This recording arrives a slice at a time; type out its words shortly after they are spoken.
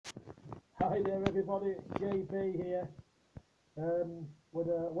Hi there everybody, it's JB here with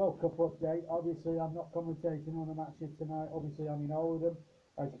a World Cup update. Obviously I'm not commentating on the matches tonight, obviously I'm in Oldham.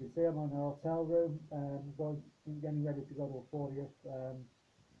 As you can see I'm in a hotel room, getting ready to go to a 40th.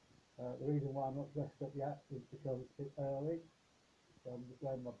 The reason why I'm not dressed up yet is because it's a bit early, so I'm just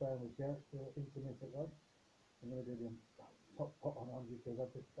wearing my Burnley shirt intermittently. I'm going to do the top bottom on because I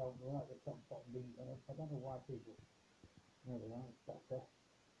just don't like the top bottom being on. I don't know why people really like it.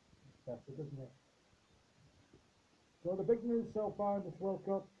 Better, doesn't it? So the big news so far in this World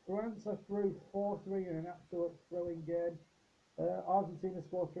Cup, France are through 4-3 in an absolute thrilling game. Argentina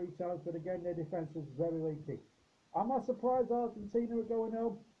scored 3 times, but again their defence was very leaky. Am I surprised Argentina are going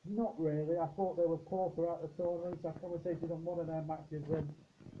home? Not really. I thought they were poor throughout the tournament. I commentated on one of their matches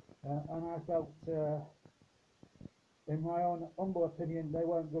and I felt, in my own humble opinion, they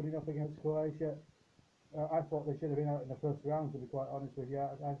weren't good enough against Croatia. I thought they should have been out in the first round, to be quite honest with you.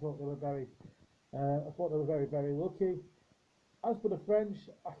 I thought they were very, very lucky. As for the French,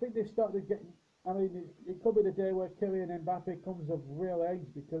 I think they've started getting. I mean, it could be the day where Kylian Mbappe comes of real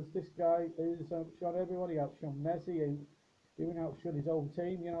age, because this guy has outshone everyone. He outshone Messi, he even outshone his own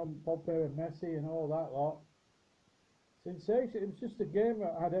team. You know, Bob and Messi and all that lot. Sensation. It was just a game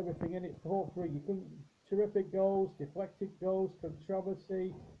that had everything in it. 4-3. You couldn't. Terrific goals, deflected goals,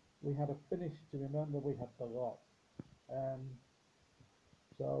 controversy. We had a finish to remember. We had the lot.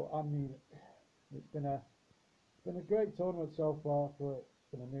 So I mean, it's been a great tournament so far for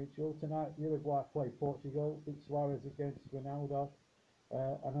the neutral. Tonight, Uruguay play Portugal. It's Suarez against Ronaldo,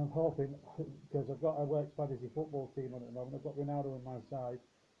 and I'm hoping, because I work fantasy football team on at the moment. I've got Ronaldo on my side.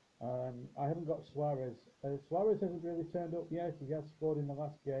 I haven't got Suarez. Suarez hasn't really turned up yet. He has scored in the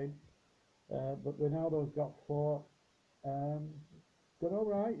last game, but Ronaldo's got 4. Done all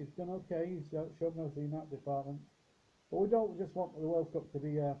right. He's done okay. He's shown us in that department. But we don't just want the World Cup to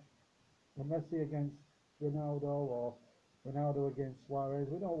be a Messi against Ronaldo or Ronaldo against Suarez.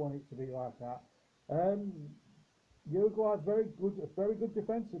 We don't want it to be like that. Uruguay is very good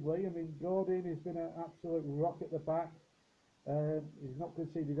defensively. I mean, Gordon has been an absolute rock at the back. He's not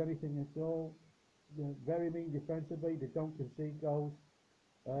conceded anything at all. Very mean defensively. They don't concede goals.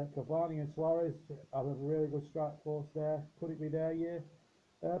 Cavani and Suarez have a really good strike force there. Could it be their year?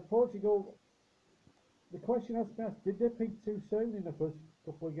 Portugal, the question has been asked, did they peak too soon in the first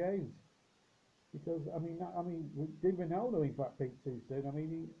couple of games? Because I mean, did Ronaldo in fact peak too soon? I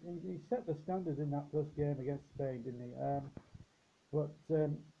mean, he set the standards in that first game against Spain, didn't he? But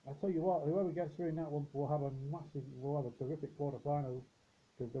I tell you what, whoever gets through in that one will have a terrific quarter-final,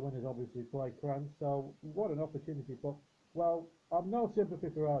 because the winners obviously play France. So what an opportunity! But well, I've no sympathy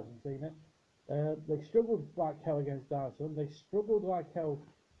for Argentina. They struggled like hell against Iceland. They struggled like hell,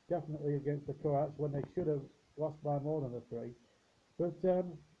 definitely, against the Croats when they should have lost by more than a 3. But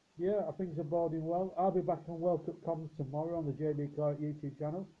yeah, I think it's boding well. I'll be back on World Cup comms tomorrow on the JB Clark YouTube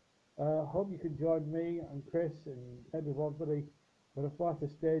channel. Hope you can join me and Chris and everyone for the 5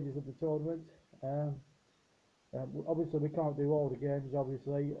 stages of the tournament. Obviously we can't do all the games,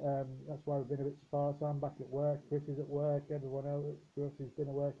 obviously. That's why we've been a bit sparse. I'm back at work, Chris is at work, everyone else has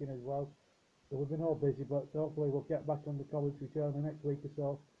been working as well. So we've been all busy, but hopefully we'll get back on the commentary show in the next week or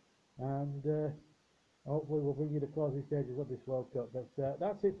so. And hopefully we'll bring you the closing stages of this World Cup. But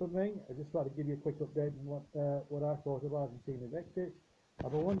that's it from me. I just thought to give you a quick update on what I thought of Argentina's exit.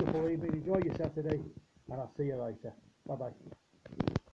 Have a wonderful evening, enjoy your Saturday, and I'll see you later. Bye bye.